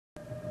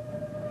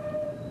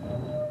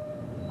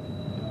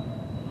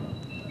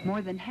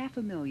More than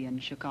 500,000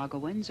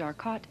 Chicagoans are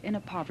caught in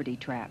a poverty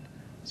trap,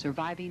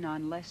 surviving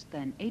on less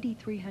than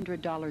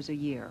 $8,300 a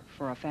year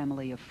for a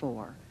family of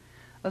 4.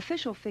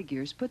 Official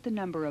figures put the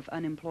number of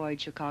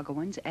unemployed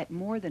Chicagoans at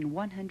more than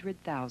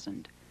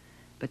 100,000.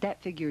 But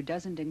that figure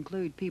doesn't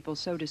include people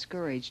so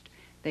discouraged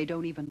they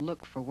don't even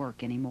look for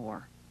work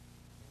anymore.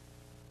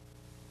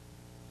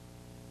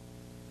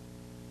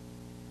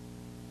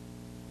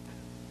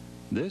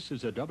 This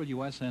is a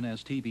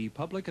WSNS-TV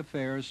Public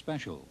Affairs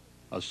special.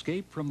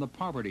 Escape from the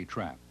poverty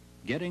trap.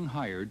 Getting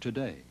hired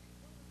today.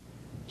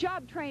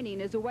 Job training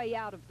is a way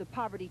out of the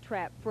poverty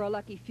trap for a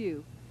lucky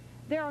few.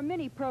 There are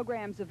many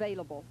programs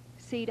available: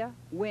 CETA,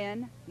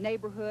 WIN,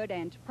 neighborhood,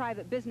 and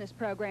private business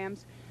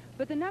programs,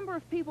 but the number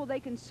of people they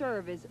can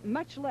serve is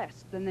much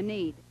less than the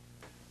need.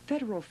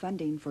 Federal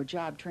funding for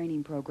job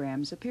training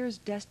programs appears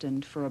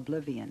destined for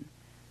oblivion.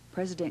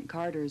 President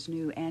Carter's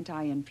new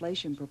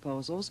anti-inflation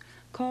proposals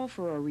call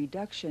for a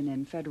reduction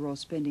in federal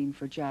spending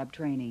for job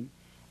training,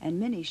 and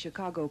many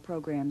Chicago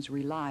programs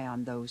rely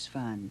on those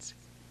funds.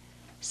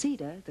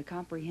 CETA, the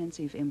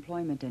Comprehensive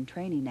Employment and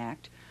Training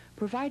Act,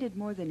 provided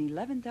more than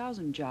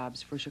 11,000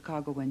 jobs for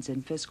Chicagoans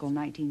in fiscal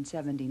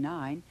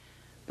 1979,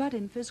 but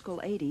in fiscal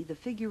 80 the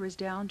figure is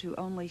down to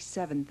only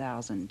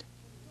 7,000.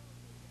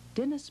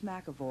 Dennis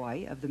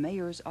McAvoy of the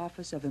Mayor's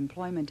Office of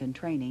Employment and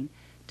Training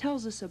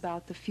tells us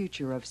about the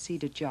future of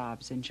CETA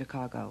jobs in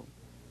Chicago.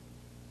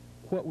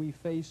 What we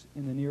face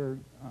in the near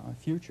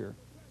future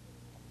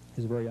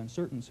is a very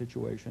uncertain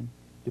situation,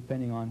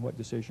 depending on what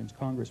decisions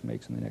Congress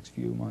makes in the next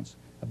few months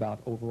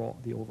about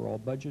the overall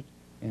budget,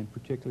 and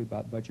particularly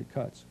about budget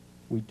cuts.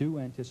 We do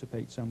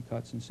anticipate some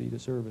cuts in CETA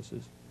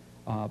services,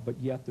 but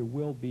yet there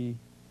will be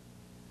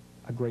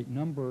a great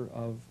number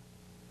of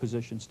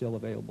positions still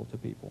available to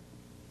people,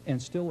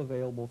 and still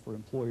available for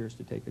employers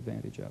to take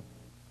advantage of.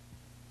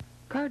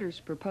 Carter's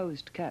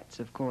proposed cuts,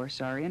 of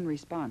course, are in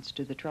response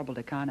to the troubled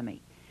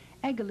economy.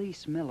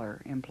 Agalise Miller,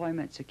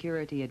 Employment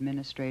Security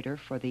Administrator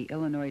for the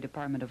Illinois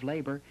Department of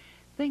Labor,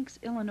 thinks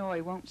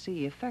Illinois won't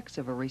see effects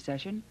of a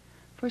recession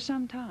for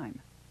some time.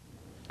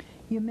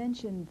 You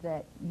mentioned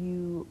that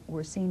you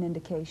were seeing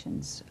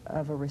indications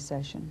of a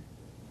recession.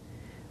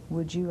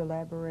 Would you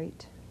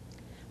elaborate?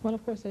 Well,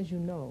 of course, as you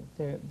know,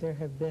 there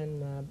have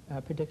been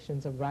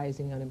predictions of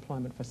rising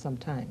unemployment for some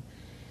time.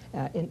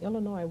 In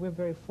Illinois, we're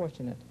very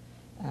fortunate.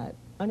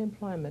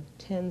 Unemployment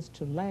tends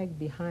to lag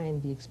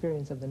behind the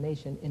experience of the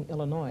nation in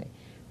Illinois,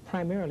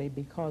 primarily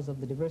because of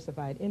the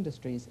diversified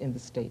industries in the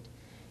state.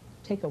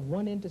 Take a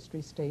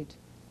one-industry state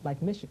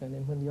like Michigan,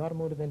 and when the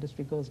automotive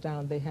industry goes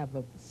down, they have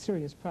a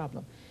serious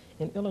problem.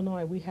 In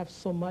Illinois, we have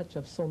so much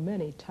of so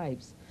many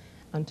types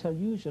until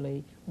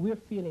usually we're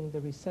feeling the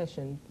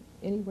recession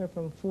anywhere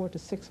from 4 to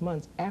 6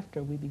 months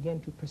after we begin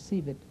to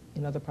perceive it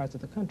in other parts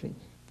of the country.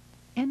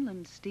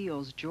 Inland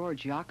Steel's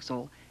George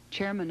Yoxel,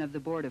 chairman of the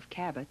board of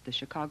Cabot, the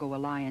Chicago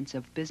Alliance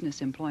of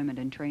Business Employment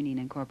and Training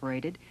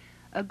Incorporated,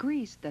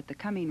 agrees that the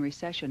coming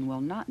recession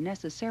will not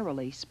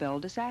necessarily spell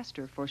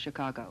disaster for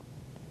Chicago.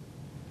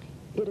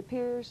 It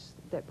appears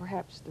that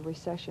perhaps the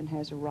recession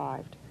has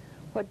arrived.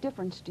 What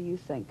difference do you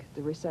think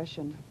the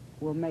recession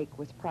will make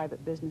with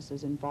private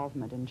businesses'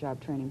 involvement in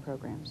job training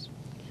programs?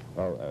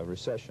 Well, a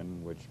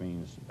recession, which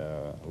means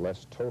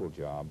less total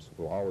jobs,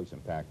 will always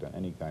impact on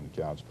any kind of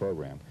jobs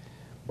program.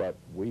 But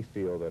we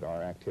feel that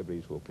our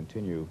activities will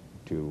continue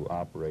to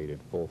operate at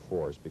full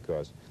force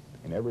because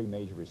in every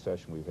major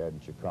recession we've had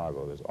in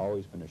Chicago, there's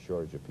always been a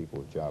shortage of people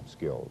with job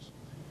skills.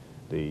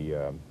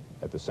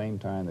 At the same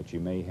time that you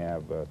may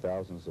have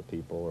thousands of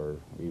people or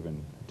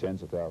even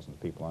tens of thousands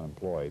of people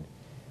unemployed,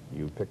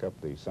 you pick up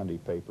the Sunday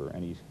paper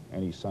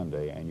any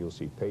Sunday and you'll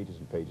see pages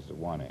and pages of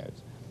want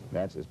ads.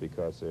 That's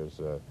because there's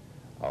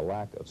a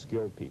lack of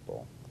skilled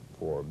people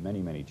for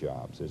many, many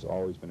jobs. There's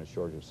always been a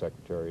shortage of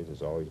secretaries.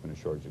 There's always been a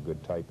shortage of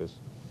good typists.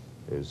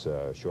 There's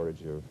a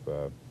shortage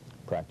of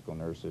practical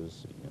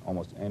nurses.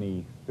 Almost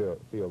any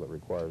field that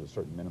requires a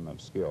certain minimum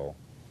skill,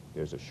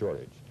 there's a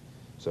shortage.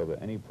 So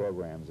that any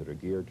programs that are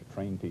geared to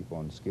train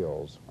people in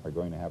skills are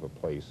going to have a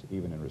place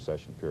even in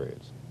recession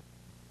periods.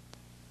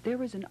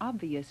 There is an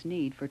obvious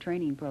need for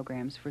training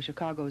programs for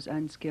Chicago's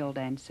unskilled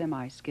and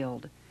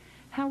semi-skilled.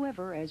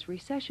 However, as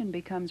recession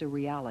becomes a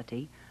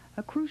reality,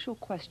 a crucial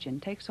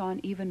question takes on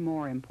even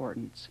more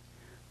importance.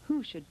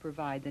 Who should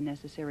provide the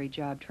necessary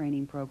job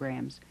training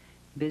programs?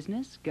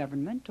 Business,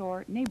 government,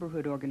 or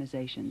neighborhood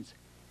organizations?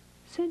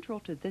 Central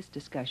to this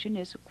discussion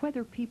is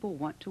whether people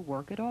want to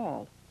work at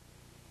all.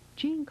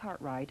 Gene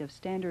Cartwright of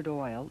Standard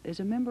Oil is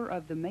a member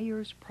of the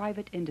Mayor's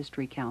Private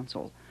Industry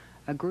Council,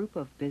 a group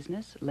of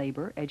business,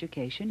 labor,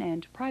 education,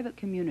 and private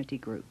community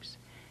groups.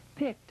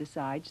 PIC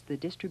decides the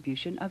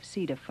distribution of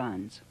CETA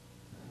funds.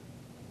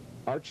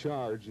 Our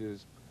charge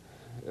is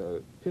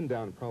pinned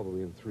down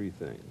probably in 3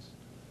 things: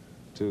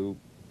 to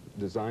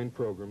design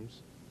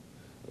programs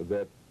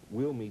that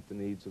will meet the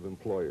needs of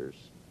employers.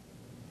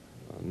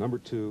 Number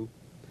 2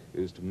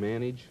 is to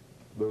manage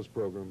those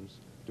programs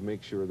to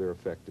make sure they're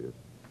effective.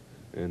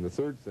 And the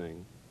 3rd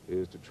thing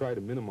is to try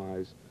to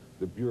minimize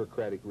the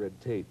bureaucratic red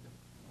tape.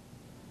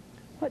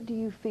 What do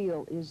you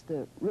feel is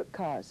the root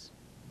cause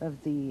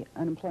of the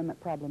unemployment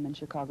problem in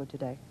Chicago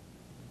today?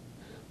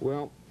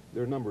 Well,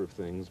 there are a number of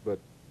things, but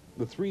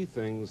the three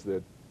things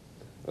that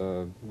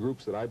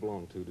groups that I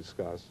belong to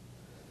discuss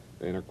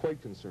and are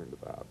quite concerned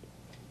about,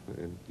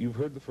 and you've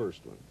heard the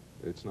first one,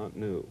 it's not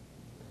new,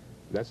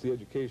 that's the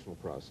educational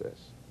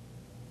process.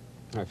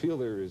 I feel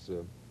there is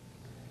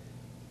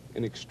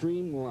an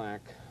extreme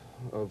lack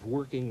of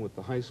working with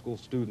the high school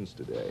students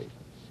today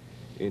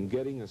in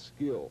getting a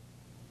skill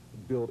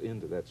built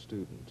into that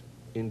student,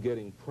 in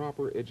getting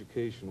proper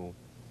educational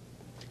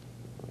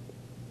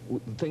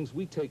things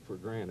we take for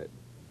granted,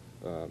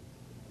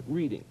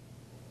 reading,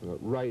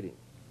 writing,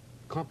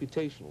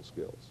 computational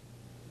skills.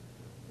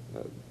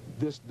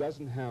 This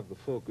doesn't have the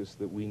focus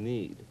that we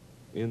need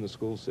in the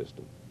school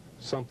system.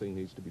 Something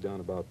needs to be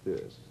done about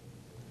this.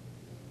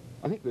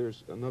 I think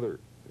there's another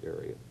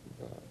area,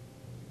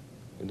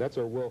 and that's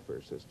our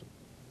welfare system.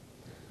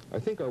 I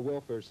think our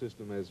welfare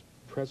system as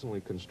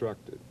presently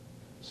constructed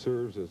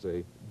serves as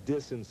a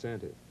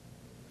disincentive.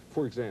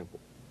 For example,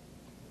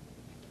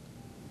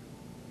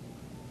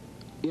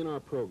 in our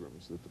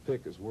programs that the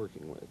PIC is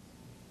working with,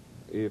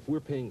 if we're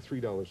paying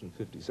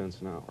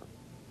 $3.50 an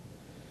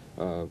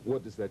hour,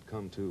 what does that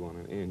come to on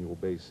an annual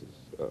basis?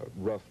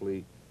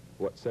 Roughly,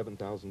 what,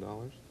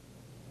 $7,000?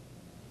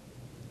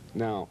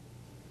 Now,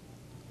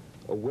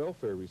 a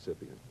welfare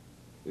recipient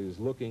is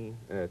looking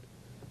at,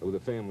 with a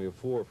family of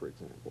 4, for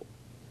example,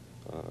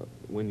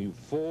 when you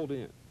fold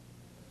in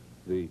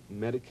the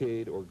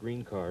Medicaid or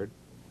green card,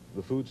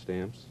 the food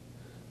stamps,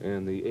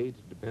 and the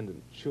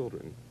aid-dependent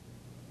children,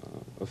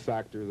 a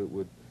factor that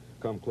would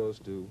come close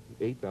to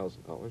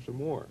 $8,000 or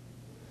more.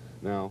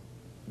 Now,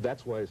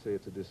 that's why I say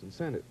it's a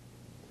disincentive.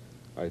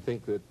 I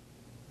think that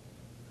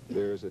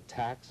there's a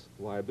tax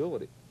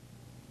liability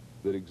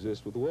that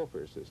exists with the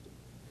welfare system,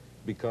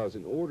 because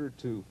in order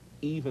to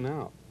even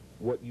out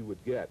what you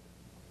would get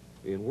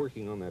in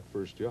working on that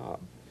first job,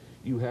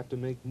 you have to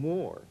make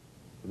more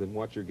than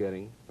what you're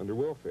getting under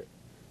welfare,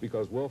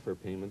 because welfare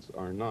payments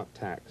are not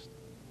taxed.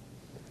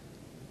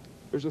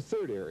 There's a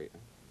third area,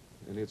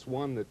 and it's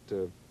one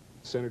that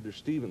Senator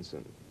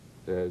Stevenson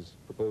has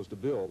proposed a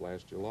bill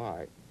last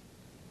July,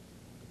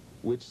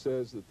 which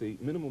says that the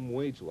minimum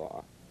wage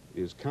law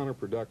is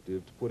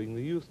counterproductive to putting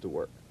the youth to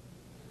work.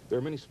 There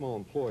are many small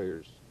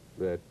employers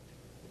that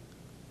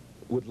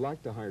would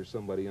like to hire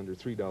somebody under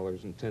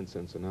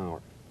 $3.10 an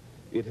hour.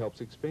 It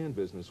helps expand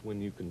business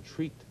when you can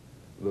treat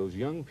those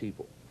young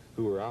people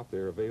who are out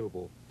there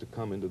available to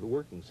come into the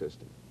working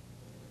system.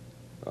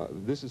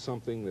 This is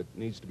something that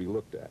needs to be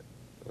looked at.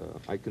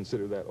 I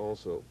consider that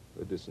also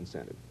a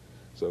disincentive.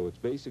 So it's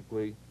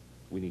basically,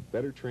 we need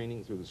better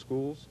training through the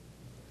schools.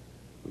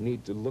 We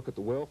need to look at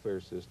the welfare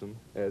system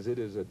as it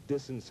is a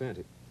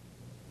disincentive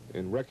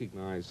and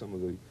recognize some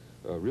of the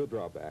real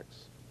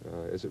drawbacks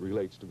as it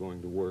relates to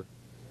going to work.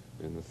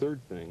 And the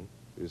third thing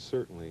is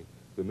certainly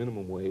the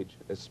minimum wage,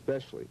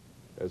 especially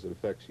as it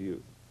affects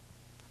youth.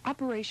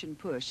 Operation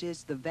Push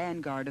is the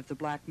vanguard of the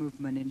black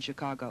movement in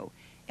Chicago.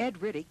 Ed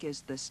Riddick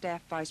is the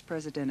staff vice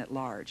president at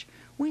large.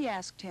 We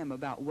asked him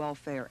about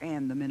welfare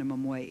and the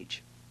minimum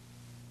wage.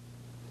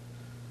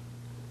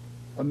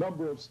 A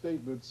number of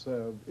statements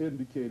have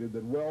indicated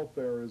that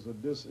welfare is a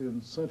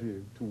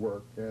disincentive to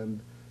work, and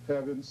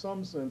have in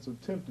some sense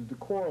attempted to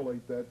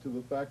correlate that to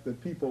the fact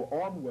that people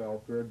on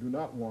welfare do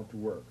not want to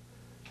work.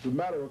 As a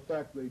matter of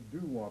fact, they do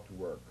want to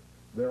work.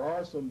 There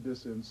are some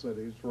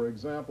disincentives. For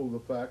example, the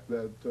fact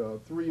that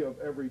 3 of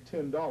every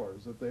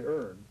 $10 that they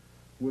earn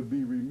would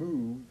be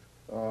removed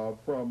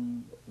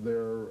from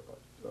their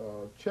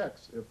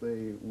checks if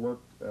they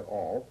worked at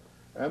all.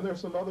 And there's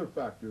some other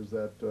factors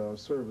that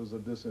serve as a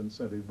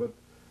disincentive. But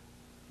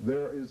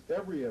there is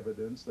every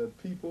evidence that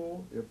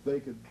people, if they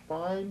could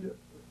find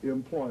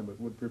employment,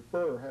 would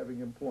prefer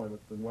having employment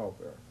than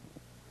welfare.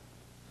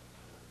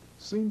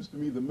 Seems to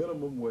me the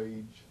minimum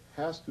wage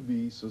has to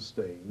be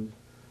sustained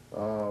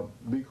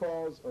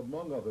because,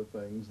 among other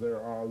things, there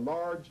are a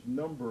large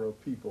number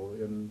of people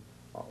in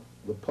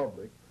the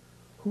public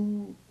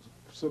who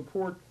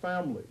support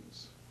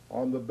families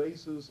on the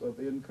basis of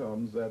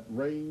incomes that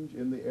range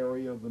in the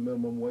area of the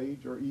minimum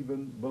wage or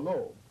even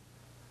below.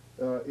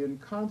 In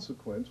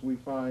consequence, we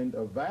find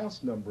a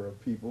vast number of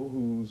people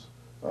whose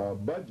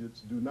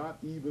budgets do not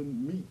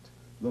even meet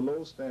the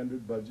low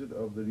standard budget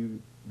of the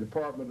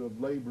Department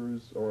of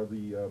Labor's or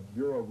the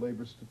Bureau of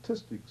Labor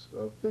Statistics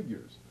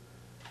figures.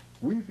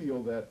 We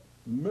feel that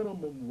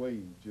minimum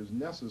wage is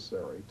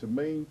necessary to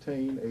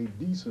maintain a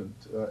decent,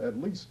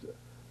 at least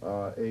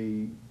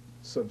a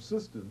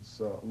subsistence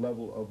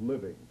level of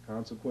living.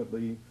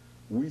 Consequently,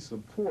 we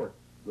support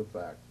the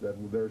fact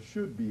that there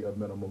should be a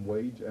minimum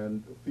wage,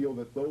 and feel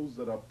that those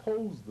that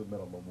oppose the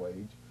minimum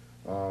wage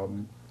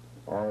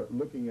are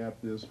looking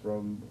at this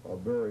from a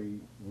very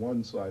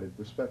one-sided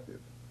perspective.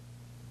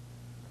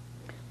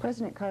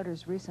 President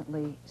Carter's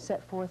recently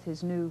set forth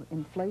his new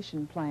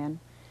inflation plan,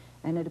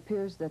 and it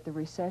appears that the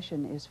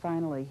recession is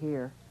finally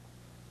here.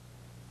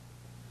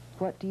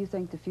 What do you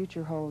think the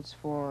future holds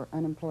for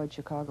unemployed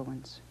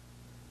Chicagoans?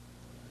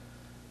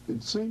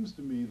 It seems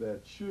to me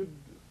that should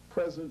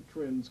present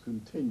trends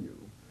continue,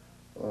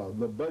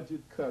 the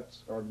budget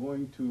cuts are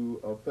going to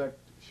affect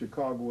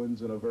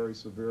Chicagoans in a very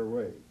severe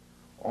way.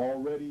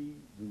 Already,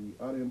 the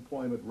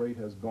unemployment rate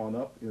has gone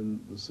up in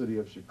the city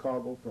of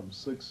Chicago from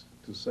 6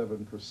 to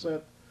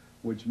 7%,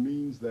 which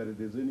means that it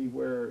is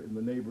anywhere in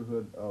the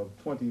neighborhood of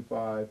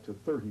 25 to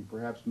 30,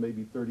 perhaps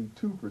maybe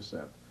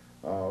 32%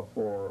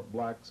 for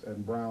blacks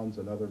and browns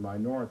and other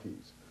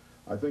minorities.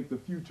 I think the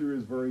future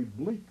is very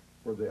bleak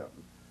for them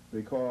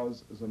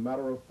because, as a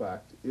matter of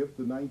fact, if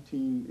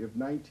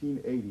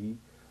 1980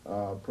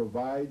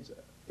 provides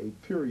a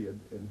period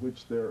in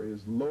which there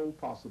is low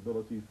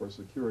possibility for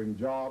securing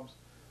jobs,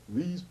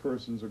 these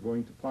persons are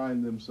going to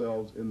find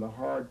themselves in the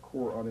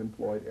hardcore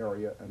unemployed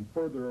area and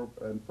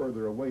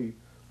further away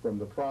from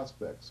the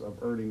prospects of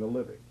earning a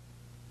living.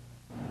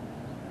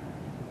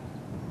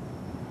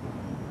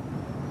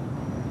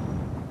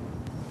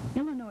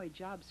 Illinois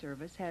Job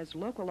Service has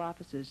local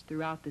offices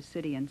throughout the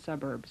city and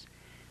suburbs.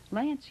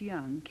 Lance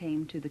Young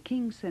came to the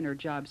King Center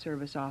Job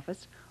Service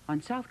office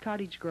on South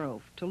Cottage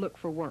Grove to look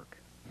for work.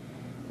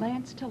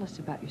 Lance, tell us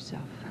about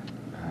yourself.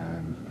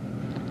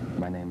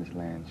 My name is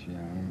Lance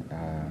Young.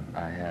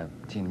 I have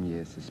 10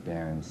 years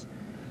experience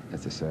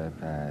as a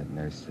certified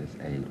nurse's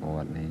aide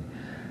orderly.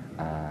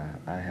 I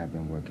have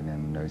been working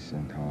in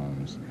nursing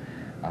homes.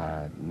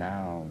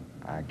 Now,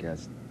 I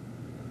guess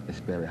it's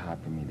very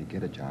hard for me to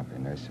get a job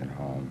in a nursing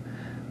home.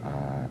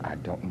 I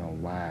don't know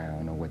why, I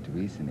don't know what the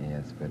reason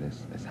is, but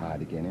it's hard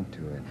to get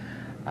into it.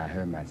 I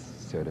heard my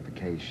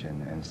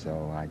certification, and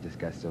so I just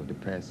got so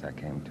depressed I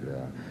came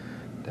to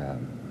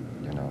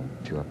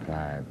to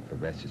apply for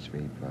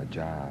registry for a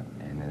job,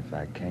 and if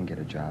I can't get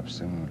a job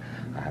soon,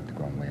 I have to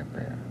go on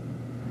welfare.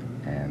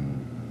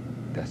 And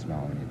that's my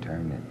only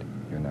alternative,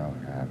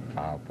 I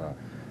filed for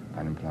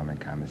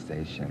unemployment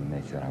compensation, and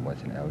they said I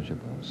wasn't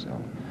eligible,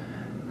 so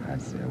I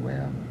said,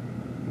 well,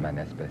 my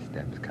next best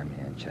step is come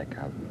here and check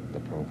out the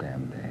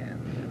program they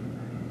have here.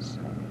 So,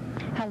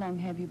 how long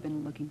have you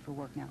been looking for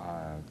work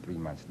now? 3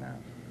 months now.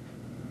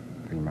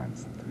 3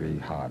 months, 3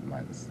 hard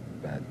months,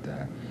 but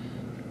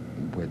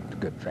with the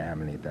good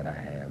family that I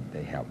have,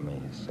 they help me.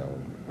 So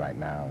right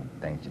now,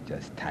 things are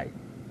just tight,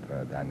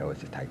 but I know it's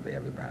just tight for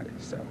everybody.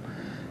 So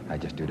I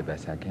just do the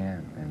best I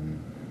can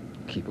and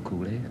keep a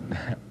cool head.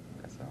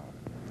 That's all.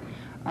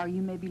 Are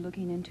you maybe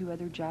looking into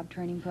other job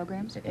training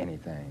programs?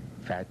 Anything.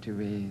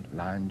 Factory,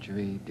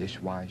 laundry,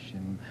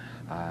 dishwashing,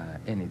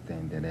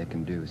 anything that they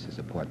can do to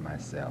support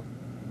myself,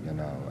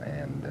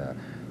 and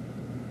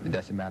it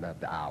doesn't matter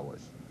of the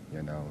hours.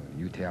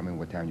 You tell me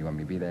what time you want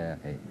me to be there,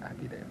 hey, I'll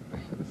be there.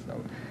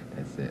 So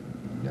that's it.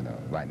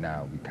 Right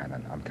now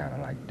I'm kind of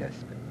like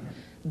desperate.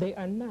 They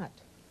are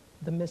not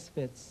the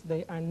misfits.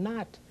 They are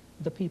not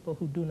the people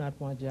who do not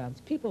want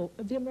jobs.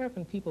 The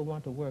American people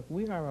want to work.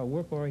 We are a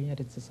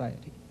work-oriented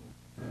society.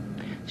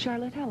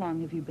 Charlotte, how long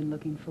have you been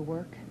looking for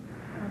work?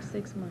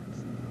 6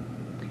 months.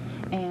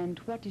 And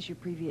what is your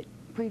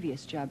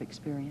previous job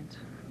experience?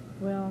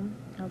 Well,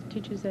 I was a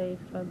teacher's aide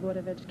for the Board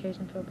of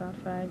Education for about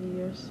 5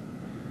 years.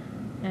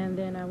 And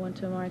then I went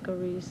to Michael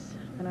Reese,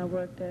 and I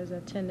worked as an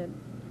attendant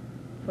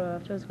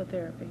for physical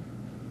therapy.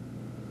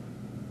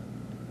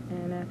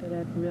 And after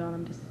that,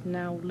 I'm just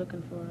now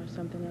looking for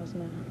something else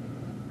now.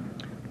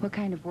 What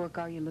kind of work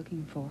are you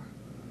looking for?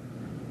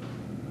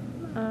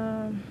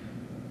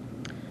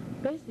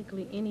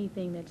 Basically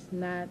anything that's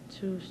not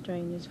too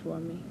strenuous for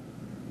me.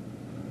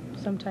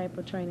 Some type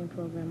of training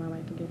program I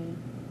like to get in.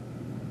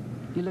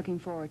 You're looking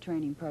for a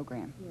training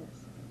program?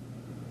 Yes.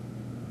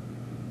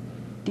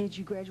 Did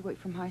you graduate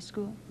from high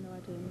school? No,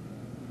 I didn't.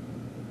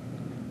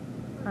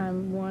 I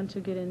want to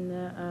get in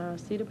the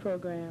CETA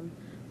program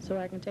so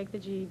I can take the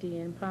GED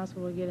and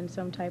possibly get in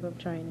some type of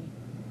training.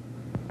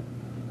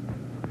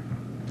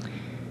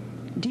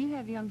 Do you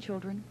have young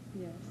children?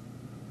 Yes.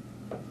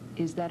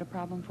 Is that a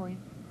problem for you?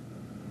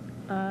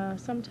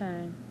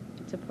 Sometimes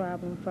it's a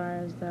problem as far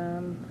as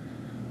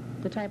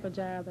the type of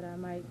job that I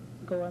might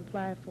go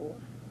apply for.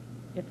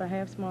 If I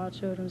have small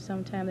children,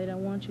 sometimes they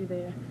don't want you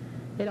there.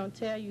 They don't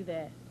tell you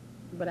that,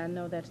 but I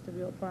know that's the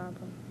real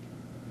problem.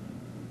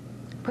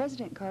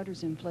 President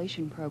Carter's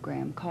inflation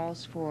program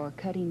calls for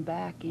cutting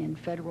back in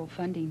federal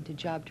funding to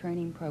job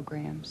training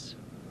programs.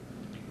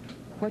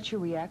 What's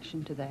your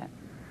reaction to that?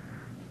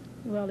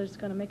 Well, it's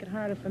going to make it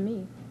harder for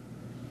me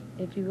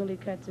if he really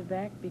cuts it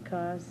back,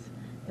 because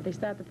if they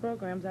start the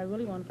programs, I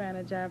really want to find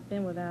a job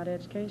then without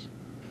education.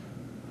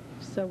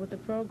 So with the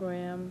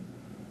program,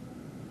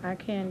 I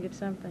can get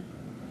something.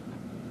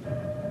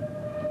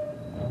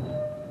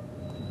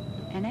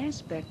 An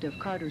aspect of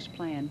Carter's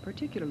plan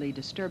particularly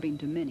disturbing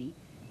to many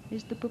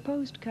is the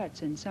proposed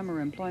cuts in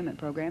summer employment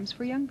programs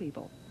for young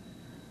people.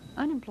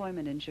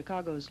 Unemployment in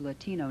Chicago's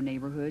Latino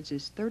neighborhoods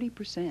is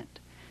 30%,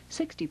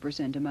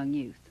 60% among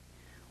youth.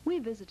 We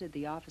visited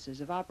the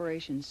offices of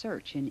Operation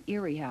Search in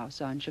Erie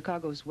House on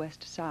Chicago's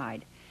west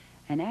side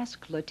and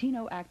asked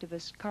Latino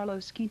activist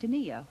Carlos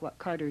Quintanilla what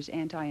Carter's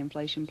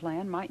anti-inflation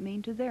plan might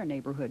mean to their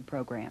neighborhood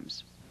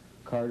programs.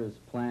 Carter's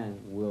plan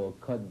will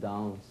cut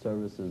down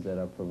services that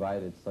are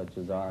provided, such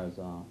as ours.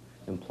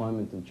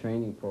 Employment and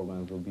training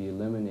programs will be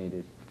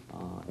eliminated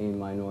in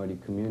minority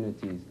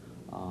communities.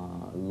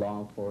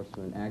 law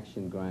enforcement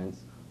action grants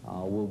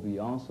will be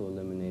also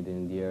eliminated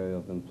in the area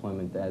of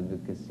employment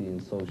advocacy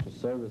and social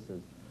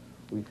services.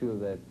 We feel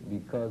that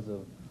because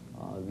of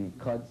the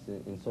cuts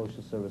in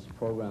social service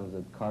programs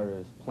that Carter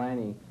is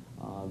planning,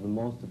 the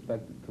most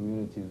affected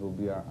communities will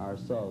be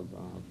ourselves.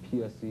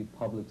 PSC,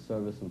 public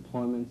service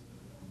employments,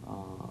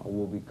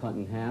 will be cut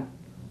in half.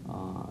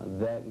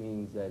 That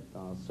means that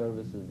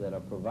services that are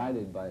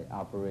provided by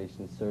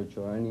Operation Search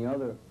or any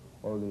other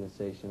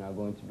organization are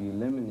going to be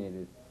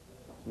eliminated,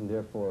 and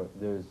therefore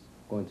there's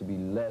going to be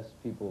less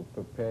people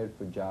prepared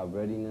for job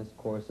readiness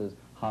courses,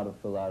 how to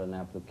fill out an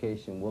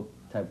application, what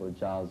type of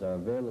jobs are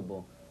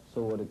available.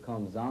 So what it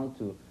comes down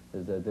to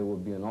is that there will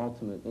be an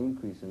ultimate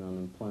increase in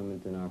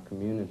unemployment in our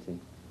community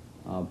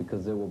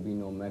because there will be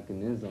no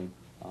mechanism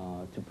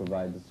to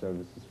provide the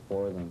services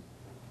for them.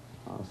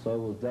 So it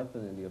will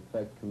definitely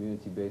affect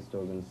community-based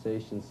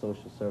organizations,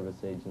 social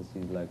service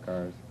agencies like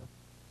ours.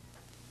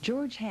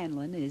 George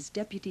Hanlon is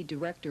Deputy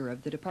Director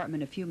of the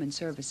Department of Human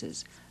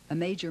Services, a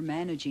major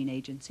managing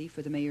agency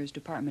for the Mayor's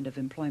Department of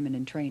Employment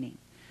and Training.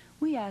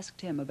 We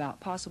asked him about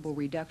possible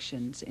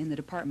reductions in the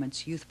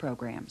department's youth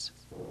programs.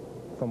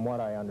 From what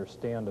I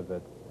understand of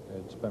it,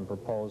 it's been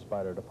proposed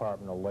by the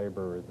Department of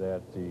Labor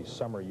that the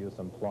summer youth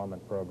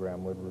employment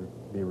program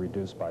would be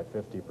reduced by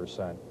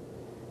 50%,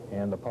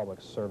 and the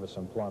public service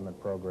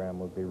employment program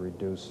would be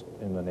reduced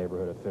in the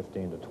neighborhood of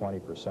 15 to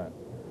 20%.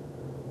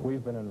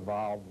 We've been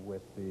involved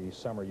with the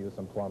summer youth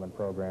employment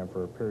program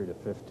for a period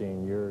of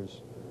 15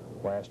 years.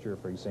 Last year,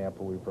 for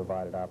example, we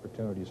provided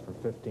opportunities for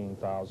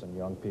 15,000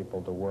 young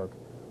people to work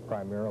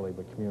primarily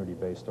with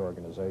community-based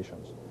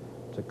organizations.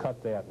 To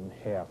cut that in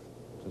half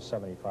to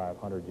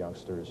 7,500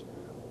 youngsters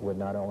would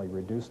not only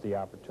reduce the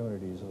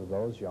opportunities of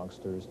those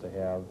youngsters to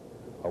have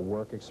a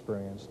work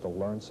experience, to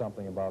learn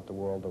something about the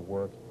world of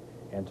work,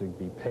 and to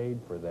be paid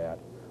for that,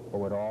 but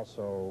would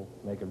also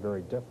make it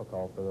very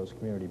difficult for those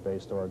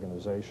community-based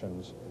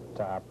organizations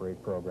to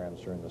operate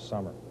programs during the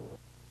summer.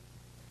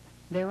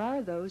 There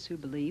are those who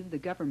believe the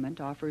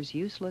government offers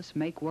useless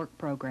make-work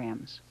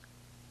programs.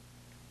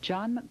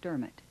 John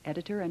McDermott,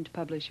 editor and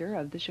publisher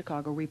of the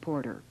Chicago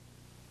Reporter.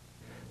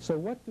 So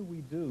what do we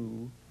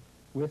do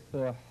with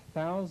the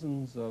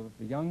thousands of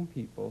young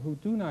people who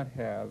do not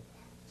have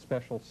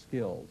special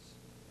skills?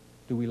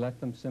 Do we let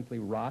them simply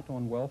rot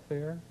on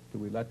welfare? Do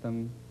we let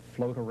them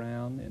float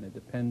around in a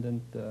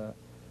dependent,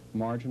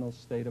 marginal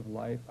state of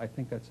life? I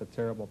think that's a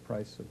terrible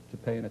price to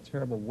pay and a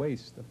terrible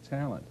waste of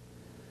talent.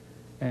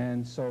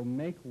 And so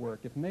make work,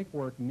 if make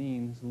work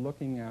means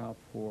looking out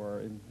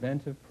for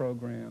inventive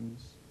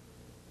programs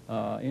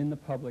in the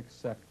public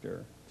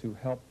sector to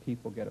help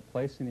people get a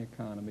place in the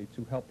economy,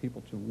 to help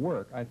people to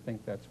work, I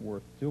think that's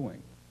worth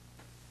doing.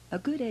 A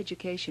good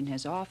education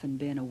has often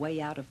been a way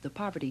out of the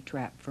poverty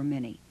trap for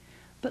many.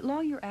 But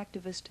lawyer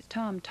activist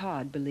Tom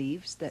Todd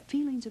believes that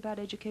feelings about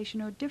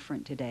education are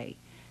different today,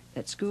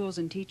 that schools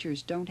and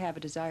teachers don't have a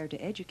desire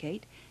to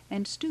educate,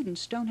 and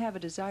students don't have a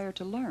desire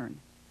to learn.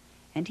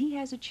 And he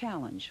has a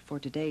challenge for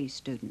today's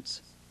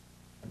students.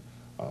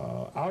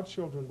 Our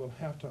children will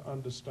have to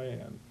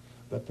understand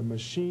that the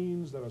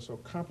machines that are so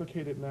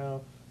complicated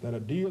now, that are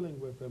dealing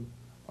with them,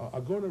 are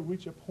going to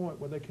reach a point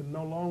where they can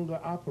no longer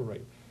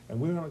operate. And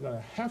we're going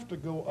to have to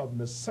go of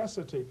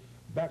necessity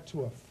back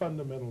to a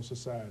fundamental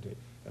society.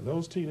 And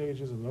those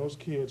teenagers and those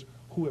kids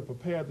who have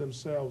prepared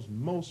themselves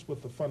most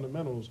with the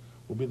fundamentals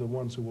will be the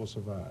ones who will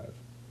survive.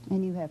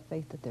 And you have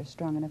faith that they're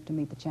strong enough to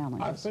meet the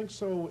challenges? I think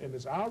so, and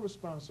it's our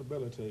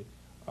responsibility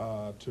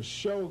to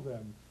show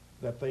them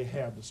that they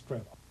have the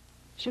strength.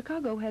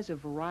 Chicago has a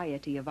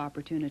variety of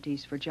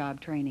opportunities for job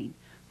training,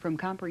 from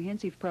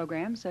comprehensive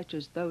programs such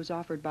as those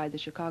offered by the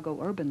Chicago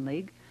Urban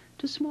League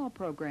to small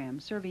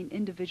programs serving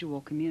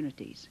individual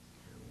communities.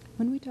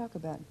 When we talk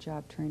about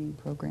job training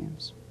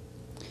programs,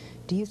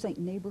 do you think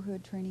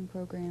neighborhood training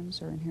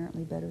programs are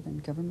inherently better than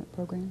government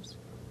programs?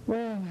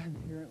 Well,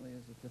 inherently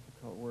is a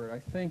difficult word. I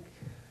think,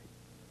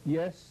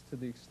 yes, to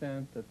the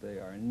extent that they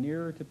are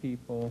nearer to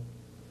people.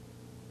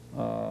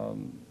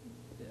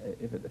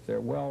 If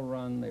they're well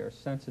run, they are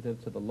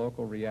sensitive to the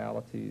local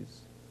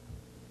realities.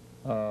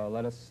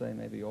 Let us say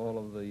maybe all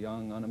of the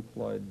young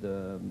unemployed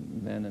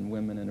men and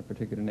women in a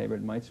particular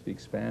neighborhood might speak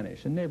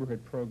Spanish. A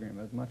neighborhood program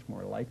is much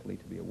more likely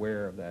to be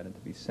aware of that and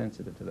to be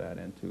sensitive to that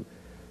and to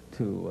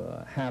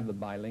have the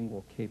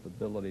bilingual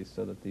capabilities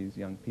so that these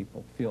young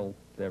people feel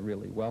they're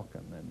really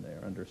welcome and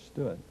they're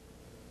understood.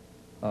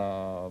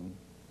 But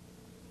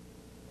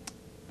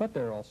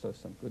there are also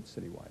some good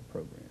citywide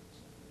programs.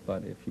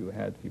 But if you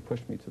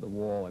pushed me to the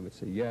wall, I would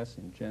say yes,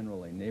 in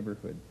general, a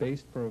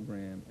neighborhood-based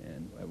program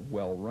and a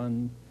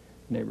well-run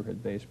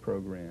neighborhood-based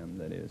program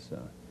that is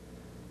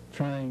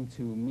trying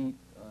to meet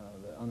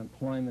the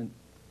unemployment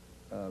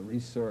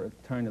resource,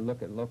 trying to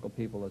look at local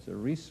people as a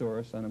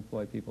resource,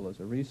 unemployed people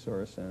as a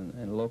resource,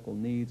 and local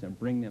needs, and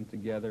bring them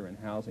together in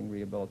housing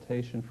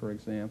rehabilitation, for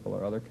example,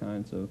 or other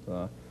kinds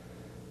of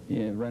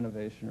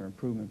renovation or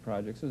improvement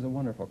projects is a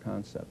wonderful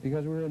concept,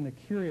 because we're in the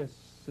curious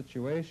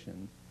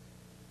situation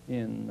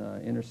in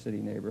inner city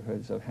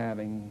neighborhoods of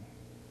having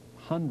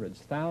hundreds,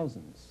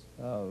 thousands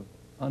of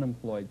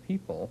unemployed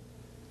people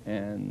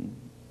and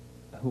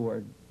who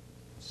are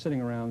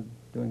sitting around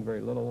doing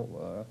very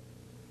little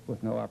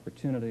with no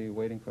opportunity,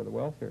 waiting for the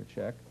welfare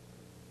check,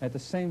 at the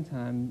same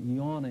time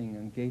yawning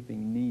and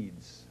gaping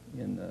needs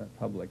in the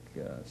public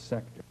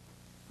sector.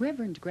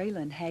 Reverend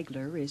Graylin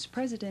Hagler is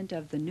president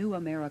of the New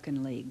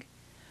American League.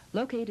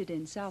 Located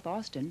in South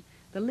Austin,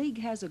 the League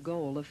has a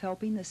goal of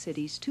helping the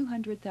city's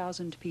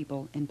 200,000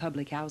 people in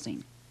public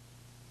housing.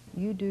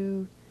 You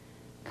do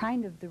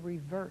kind of the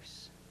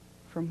reverse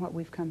from what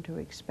we've come to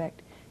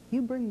expect.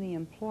 You bring the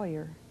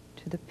employer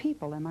to the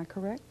people, am I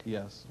correct?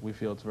 Yes, we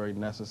feel it's very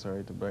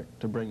necessary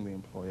to bring the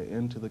employer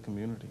into the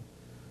community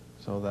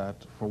so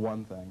that, for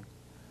one thing,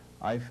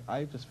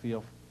 I just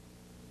feel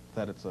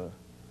that it's a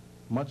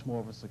much more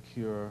of a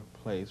secure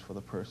place for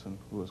the person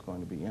who is going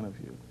to be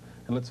interviewed.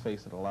 And let's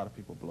face it, a lot of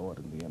people blow it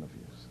in the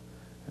interviews.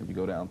 And if you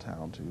go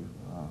downtown to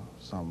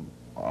some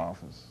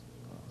office,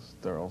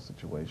 sterile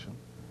situation,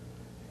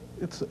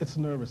 it's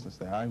nervousness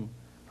there.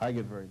 I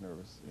get very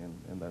nervous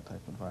in that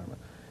type of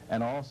environment.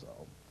 And also,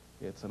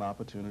 it's an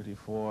opportunity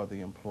for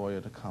the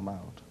employer to come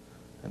out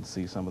and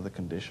see some of the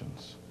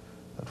conditions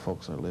that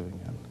folks are living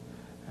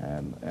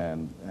in,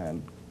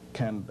 and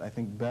can, I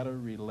think, better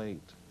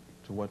relate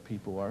to what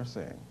people are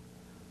saying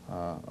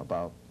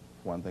about,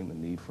 one thing, the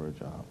need for a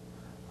job,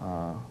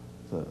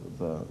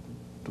 the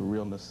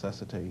real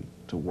necessity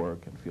to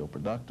work and feel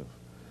productive.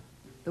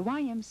 The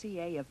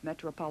YMCA of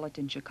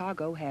Metropolitan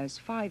Chicago has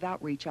 5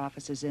 outreach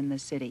offices in the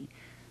city.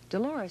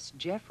 Dolores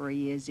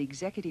Jeffrey is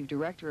Executive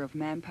Director of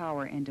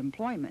Manpower and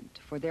Employment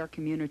for their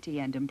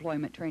community and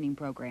employment training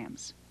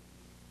programs.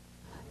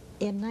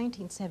 In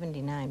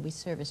 1979, we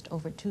serviced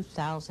over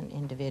 2,000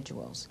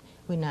 individuals.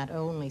 We not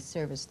only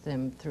serviced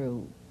them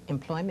through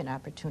employment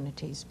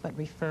opportunities, but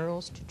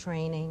referrals to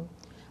training,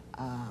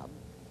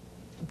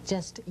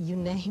 just you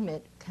name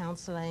it,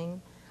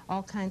 counseling,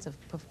 all kinds of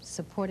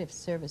supportive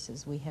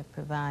services we have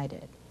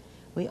provided.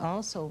 We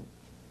also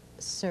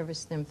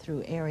service them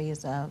through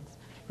areas of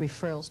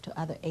referrals to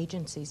other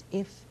agencies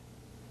if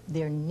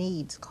their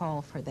needs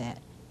call for that.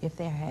 If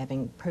they're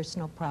having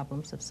personal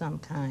problems of some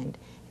kind,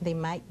 they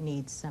might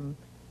need some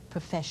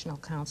professional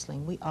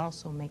counseling. We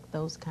also make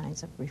those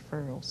kinds of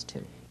referrals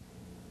too.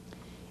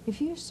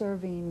 If you're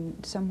serving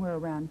somewhere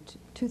around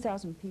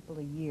 2,000 people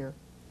a year,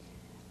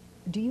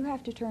 do you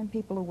have to turn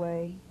people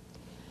away?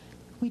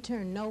 We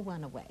turn no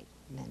one away,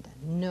 Linda,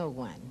 no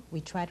one.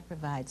 We try to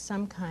provide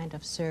some kind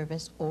of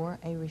service or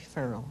a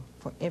referral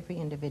for every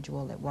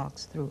individual that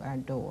walks through our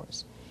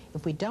doors.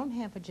 If we don't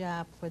have a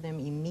job for them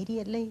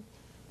immediately,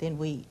 then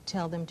we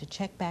tell them to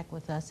check back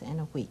with us in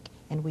a week,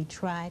 and we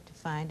try to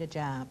find a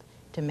job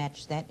to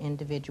match that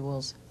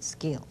individual's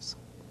skills.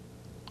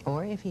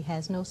 Or if he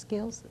has no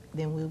skills,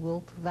 then we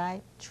will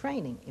provide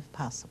training if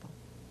possible.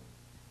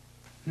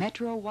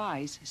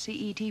 Metro-wise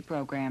CET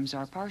programs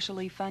are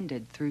partially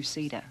funded through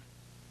CETA.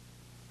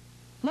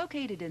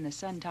 Located in the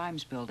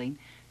Sun-Times building,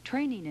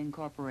 Training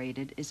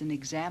Incorporated is an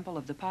example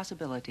of the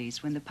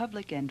possibilities when the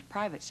public and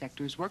private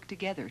sectors work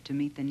together to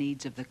meet the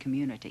needs of the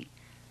community.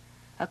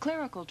 A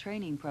clerical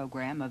training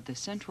program of the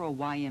Central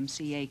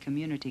YMCA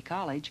Community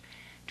College,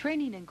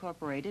 Training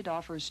Incorporated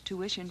offers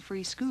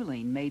tuition-free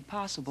schooling made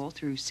possible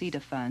through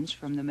CETA funds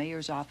from the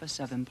Mayor's Office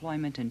of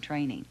Employment and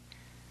Training.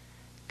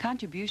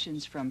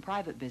 Contributions from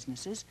private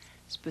businesses,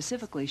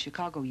 specifically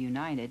Chicago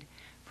United,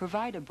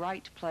 provide a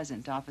bright,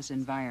 pleasant office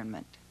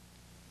environment.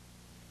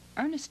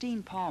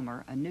 Ernestine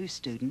Palmer, a new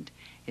student,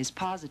 is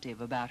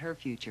positive about her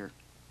future.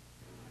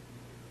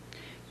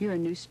 You're a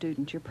new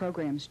student. Your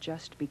program's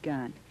just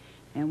begun,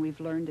 and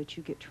we've learned that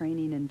you get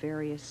training in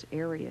various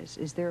areas.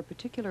 Is there a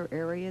particular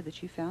area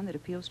that you found that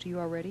appeals to you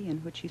already in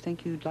which you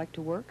think you'd like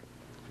to work?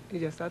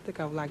 Yes, I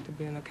think I would like to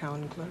be an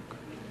accounting clerk.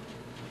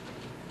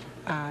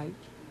 I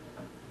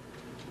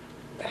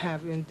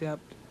have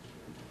in-depth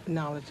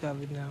knowledge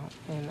of it now,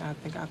 and I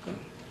think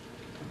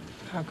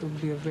I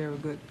could be a very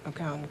good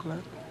accounting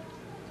clerk.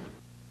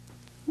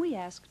 We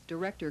asked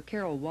Director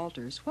Carol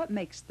Walters what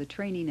makes the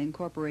Training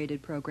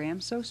Incorporated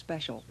program so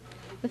special.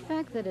 The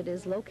fact that it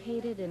is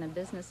located in a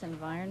business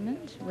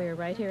environment. We're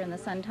right here in the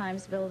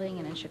Sun-Times building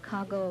and in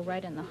Chicago,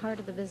 right in the heart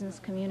of the business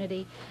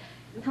community,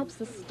 helps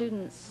the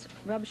students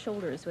rub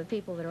shoulders with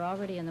people that are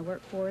already in the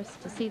workforce,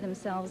 to see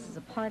themselves as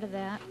a part of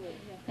that.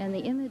 And the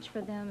image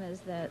for them is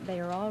that they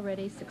are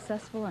already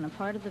successful and a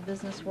part of the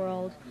business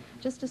world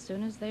just as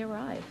soon as they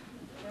arrive.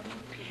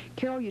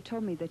 Carol, you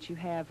told me that you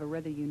have a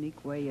rather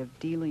unique way of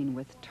dealing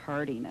with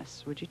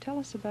tardiness. Would you tell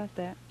us about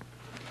that?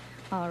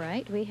 All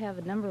right, we have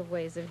a number of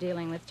ways of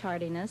dealing with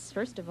tardiness.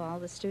 First of all,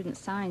 the student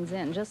signs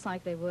in just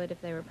like they would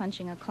if they were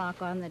punching a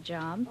clock on the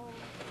job.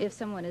 If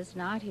someone is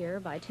not here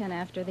by 10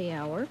 after the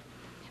hour,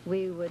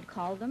 we would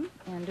call them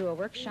and do a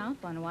workshop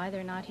on why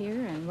they're not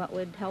here and what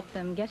would help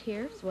them get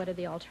here, so what are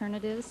the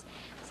alternatives,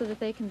 so that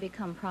they can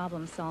become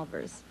problem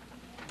solvers.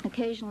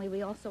 Occasionally,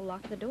 we also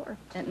lock the door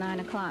at 9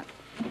 o'clock.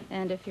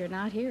 And if you're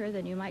not here,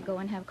 then you might go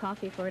and have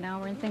coffee for an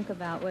hour and think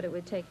about what it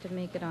would take to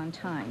make it on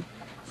time.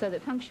 So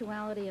that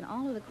punctuality and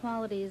all of the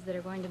qualities that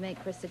are going to make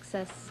for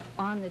success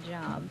on the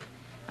job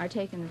are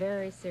taken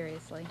very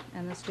seriously,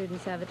 and the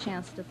students have a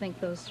chance to think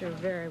those through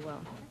very well.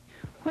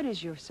 What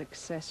is your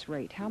success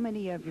rate? How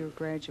many of your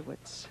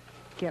graduates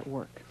get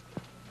work?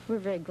 We're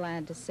very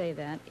glad to say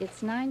that.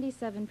 It's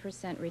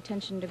 97%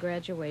 retention to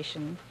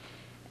graduation,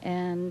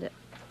 and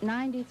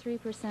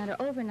 93%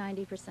 or over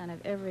 90%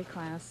 of every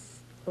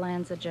class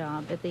lands a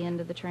job at the end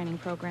of the training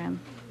program.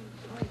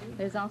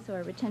 There's also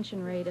a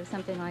retention rate of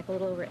something like a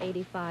little over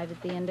 85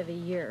 at the end of a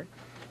year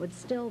would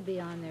still be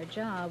on their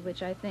job,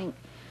 which I think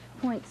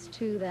points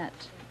to that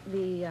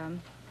the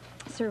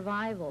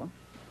survival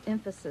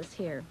emphasis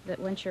here, that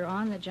once you're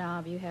on the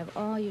job, you have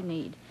all you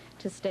need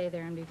to stay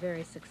there and be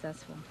very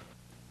successful.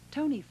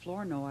 Tony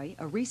Flournoy,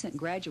 a recent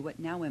graduate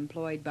now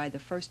employed by the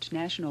First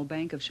National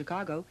Bank of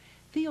Chicago,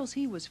 feels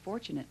he was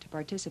fortunate to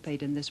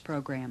participate in this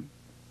program.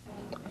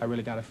 I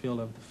really got a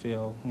feel of the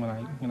field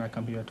when I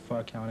come here for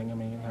accounting. I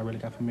mean, I really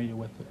got familiar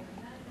with it.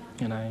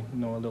 And I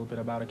know a little bit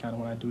about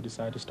accounting when I do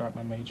decide to start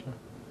my major.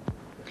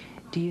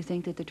 Do you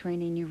think that the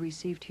training you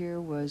received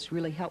here was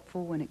really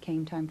helpful when it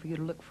came time for you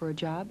to look for a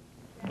job?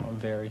 Oh,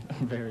 very,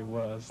 very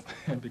was,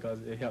 because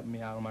it helped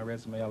me out on my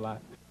resume a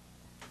lot.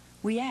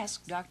 We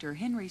asked Dr.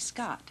 Henry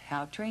Scott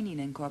how Training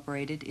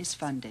Incorporated is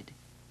funded.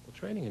 Well,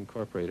 Training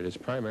Incorporated is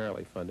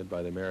primarily funded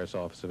by the Mayor's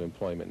Office of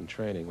Employment and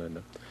Training,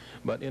 Linda.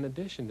 But in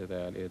addition to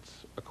that,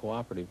 it's a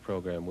cooperative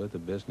program with the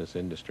business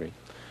industry.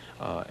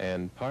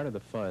 And part of the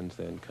funds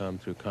then come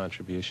through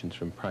contributions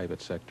from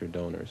private sector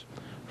donors.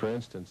 For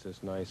instance,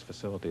 this nice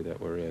facility that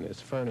we're in is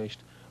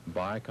furnished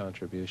by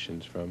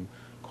contributions from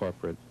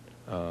corporate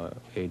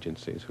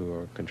agencies who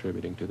are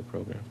contributing to the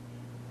program.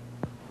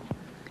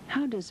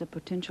 How does a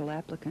potential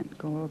applicant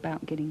go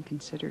about getting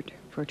considered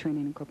for a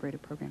Training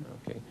Incorporated program?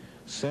 Okay.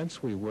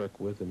 Since we work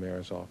with the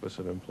Mayor's Office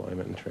of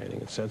Employment and Training,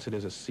 and since it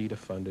is a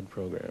CETA-funded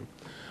program,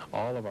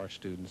 all of our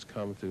students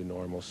come through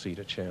normal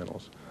CETA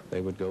channels.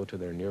 They would go to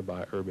their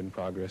nearby Urban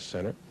Progress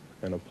Center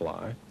and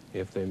apply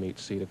if they meet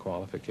CETA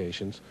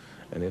qualifications,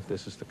 and if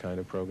this is the kind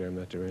of program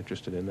that they're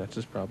interested in, that's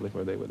just probably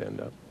where they would end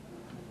up.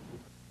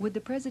 Would the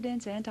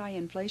President's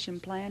anti-inflation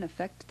plan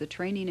affect the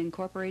Training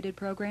Incorporated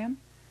program?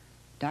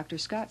 Dr.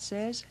 Scott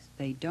says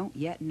they don't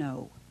yet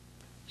know.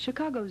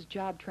 Chicago's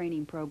job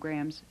training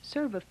programs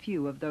serve a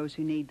few of those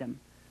who need them.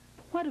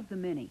 What of the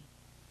many?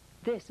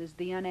 This is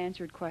the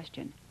unanswered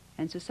question,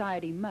 and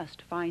society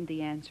must find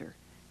the answer,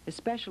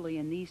 especially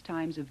in these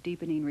times of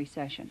deepening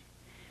recession.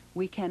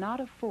 We cannot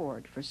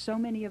afford for so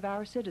many of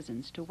our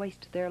citizens to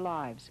waste their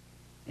lives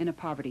in a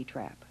poverty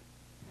trap.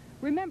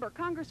 Remember,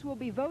 Congress will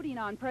be voting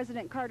on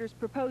President Carter's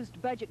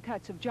proposed budget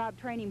cuts of job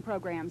training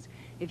programs.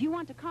 If you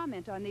want to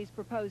comment on these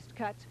proposed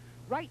cuts,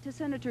 write to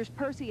Senators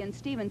Percy and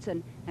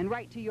Stevenson and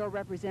write to your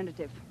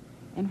representative.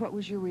 And what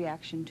was your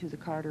reaction to the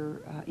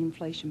Carter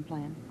inflation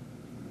plan?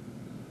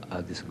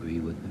 I disagree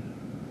with it.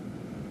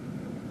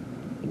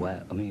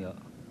 Why? I mean,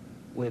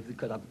 well, if they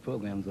cut out the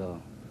programs,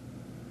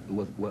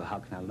 well, how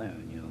can I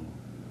learn, you know,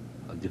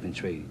 a different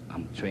trade?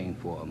 I'm trained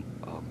for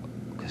a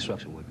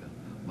construction worker.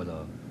 But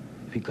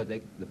if you cut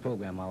the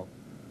program out,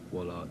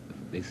 well,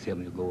 if they tell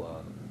me to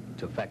go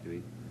to a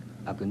factory,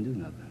 I couldn't do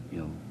nothing,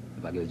 you know.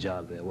 If I get a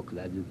job there, what could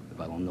I do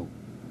if I don't know?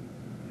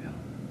 You know?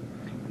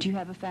 Do you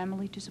have a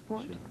family to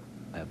support? Sure.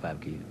 I have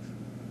 5 kids.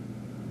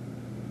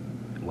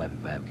 A wife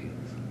and 5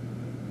 kids.